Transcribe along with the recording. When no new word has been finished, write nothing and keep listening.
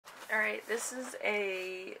Alright, this is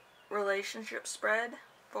a relationship spread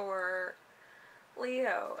for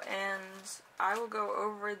Leo, and I will go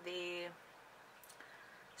over the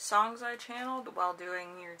songs I channeled while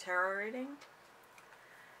doing your tarot reading.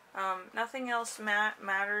 Nothing Else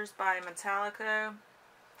Matters by Metalica.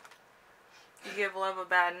 You Give Love a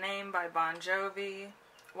Bad Name by Bon Jovi.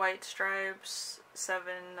 White Stripes,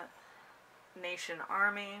 Seven Nation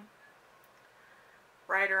Army.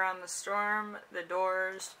 Rider on the Storm, The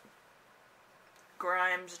Doors.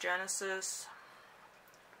 Grimes, Genesis.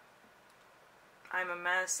 I'm a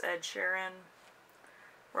Mess, Ed Sheeran.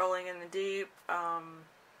 Rolling in the Deep,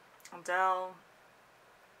 Adele.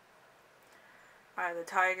 Eye of the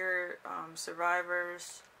Tiger,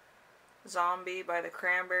 Survivors. Zombie by the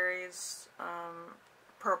Cranberries.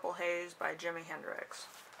 Purple Haze by Jimi Hendrix.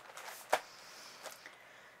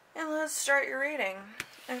 And let's start your reading.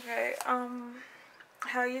 Okay,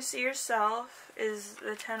 how you see yourself is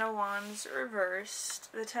the Ten of Wands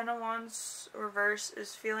reversed. The Ten of Wands reversed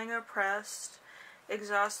is feeling oppressed,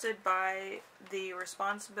 exhausted by the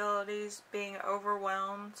responsibilities, being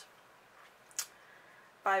overwhelmed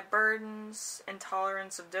by burdens,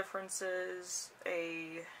 intolerance of differences,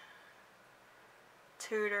 a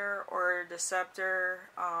tutor or deceptor,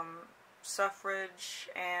 suffrage,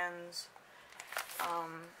 and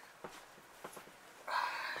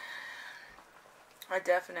a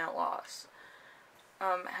definite loss.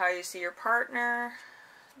 How you see your partner.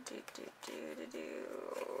 The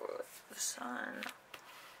Sun.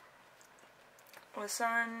 The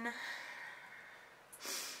Sun.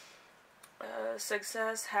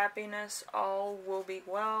 Success, happiness, all will be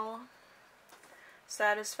well.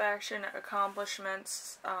 Satisfaction,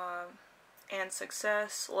 accomplishments, and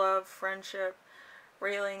success. Love, friendship,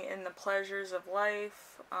 reeling in the pleasures of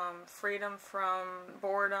life. Freedom from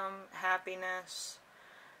boredom, happiness.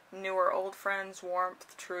 New or old friends,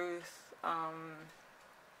 warmth, truth,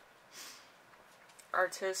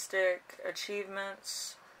 artistic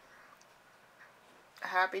achievements, a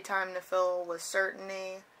happy time to fill with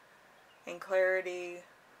certainty and clarity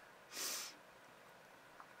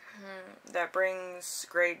that brings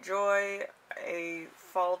great joy, a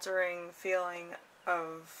faltering feeling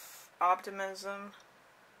of optimism,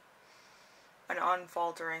 an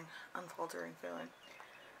unfaltering feeling.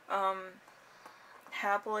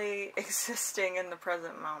 Happily existing in the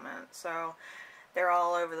present moment. So they're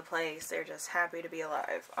all over the place. They're just happy to be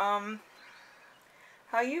alive. How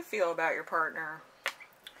you feel about your partner?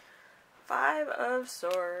 Five of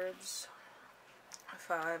Swords.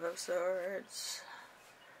 Five of Swords.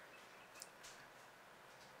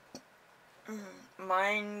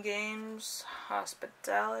 Mind games.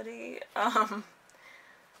 Hospitality.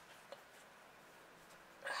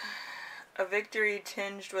 A victory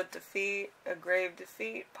tinged with defeat, a grave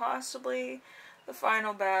defeat, possibly the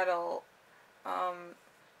final battle,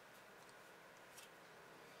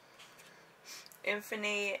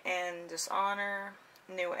 infamy and dishonor,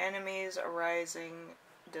 new enemies arising,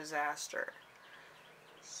 disaster.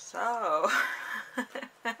 So,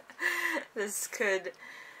 this could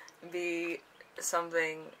be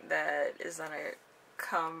something that is gonna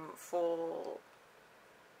come full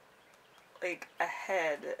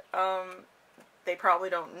ahead. They probably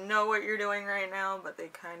don't know what you're doing right now, but they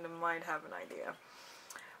kind of might have an idea.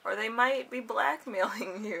 Or they might be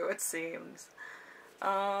blackmailing you, it seems.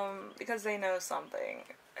 Because they know something.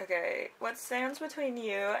 Okay, what stands between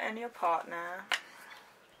you and your partner?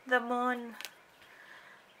 The Moon.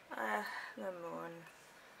 The Moon.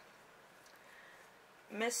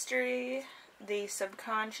 Mystery, the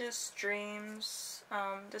subconscious, dreams,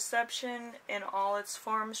 deception in all its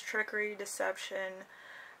forms, trickery, deception,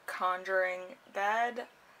 conjuring, bad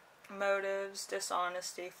motives,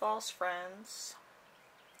 dishonesty, false friends,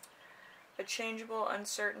 a changeable,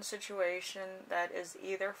 uncertain situation that is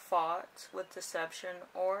either fought with deception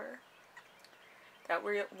or that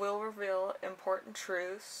will reveal important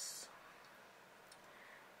truths.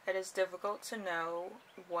 It is difficult to know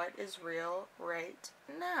what is real right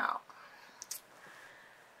now.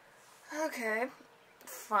 Okay,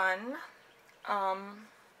 fun.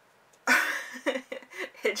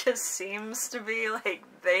 It just seems to be like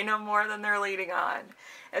they know more than they're leading on,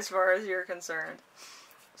 as far as you're concerned.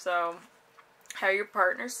 So, how your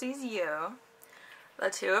partner sees you.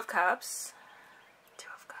 The Two of Cups. Two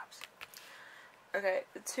of Cups. Okay,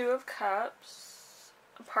 the Two of Cups.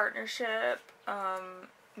 A partnership,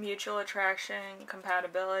 mutual attraction,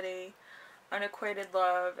 compatibility, unequated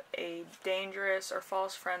love, a dangerous or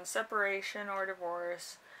false friend, separation or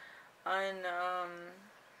divorce,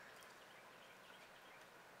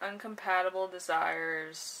 uncompatible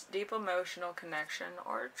desires, deep emotional connection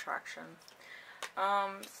or attraction,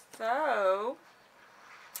 So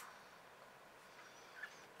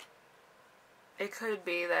it could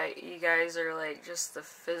be that you guys are like just the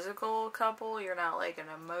physical couple. You're not like an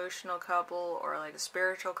emotional couple or like a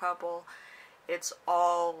spiritual couple. It's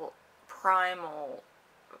all primal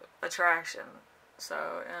attraction.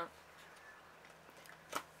 So,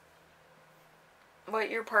 yeah. What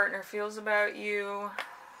your partner feels about you.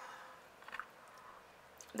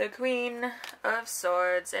 The Queen of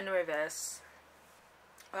Swords in reverse.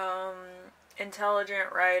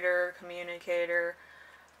 Intelligent writer, communicator,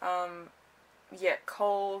 yet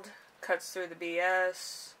cold, cuts through the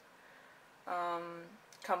BS,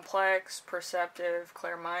 complex, perceptive,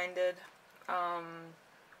 clear-minded,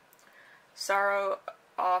 sorrow,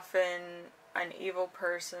 often an evil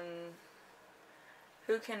person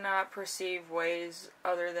who cannot perceive ways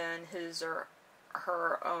other than his or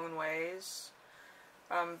her own ways,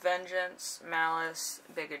 vengeance, malice,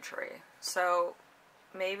 bigotry. So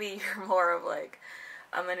maybe you're more of like,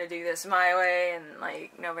 I'm gonna do this my way, and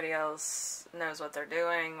like nobody else knows what they're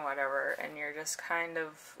doing, whatever, and you're just kind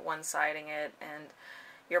of one-siding it, and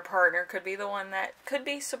your partner could be the one that could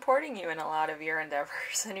be supporting you in a lot of your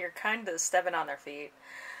endeavors, and you're kind of stepping on their feet.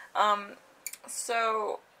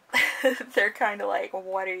 So they're kind of like,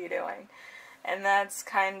 what are you doing? And that's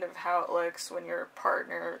kind of how it looks when your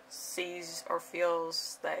partner sees or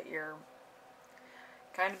feels that you're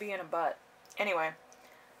kind of being a butt. Anyway.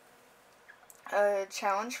 A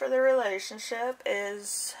challenge for the relationship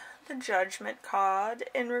is the Judgment card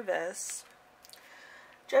in reverse.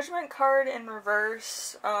 Judgment card in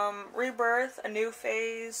reverse, rebirth, a new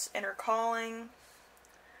phase, inner calling,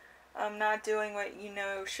 not doing what you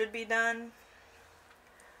know should be done,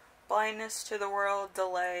 blindness to the world,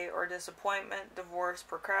 delay or disappointment, divorce,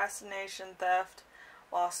 procrastination, theft,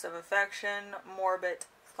 loss of affection, morbid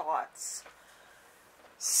thoughts.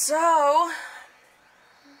 So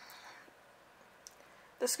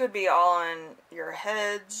this could be all in your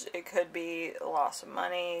heads, it could be loss of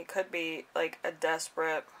money, it could be like a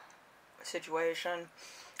desperate situation,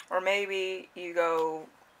 or maybe you go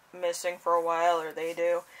missing for a while, or they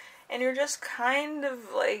do, and you're just kind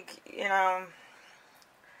of like, you know,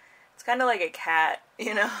 it's kind of like a cat,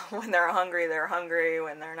 you know, when they're hungry,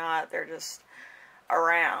 when they're not, they're just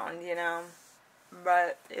around, you know,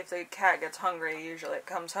 but if the cat gets hungry, usually it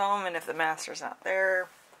comes home, and if the master's not there,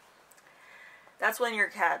 that's when your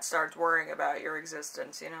cat starts worrying about your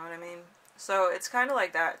existence, you know what I mean? So it's kind of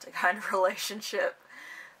like that kind of relationship.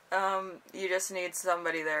 You just need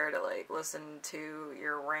somebody there to like listen to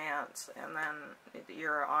your rants, and then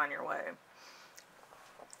you're on your way.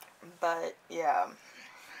 But yeah,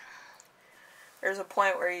 there's a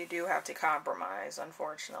point where you do have to compromise,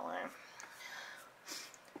 unfortunately.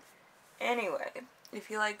 Anyway, if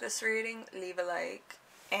you like this reading, leave a like.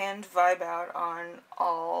 And vibe out on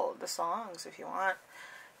all the songs if you want.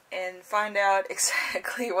 And find out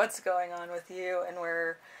exactly what's going on with you and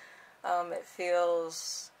where it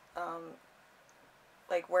feels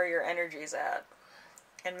like where your energy's at.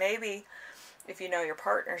 And maybe if you know your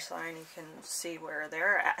partner's sign, you can see where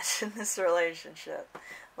they're at in this relationship.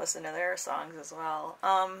 Listen to their songs as well.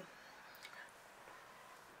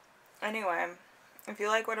 Anyway. If you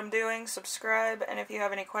like what I'm doing, subscribe, and if you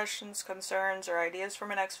have any questions, concerns, or ideas for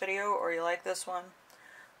my next video, or you like this one,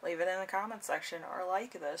 leave it in the comment section, or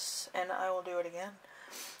like this, and I will do it again.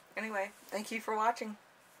 Anyway, thank you for watching.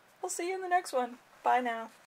 We'll see you in the next one. Bye now.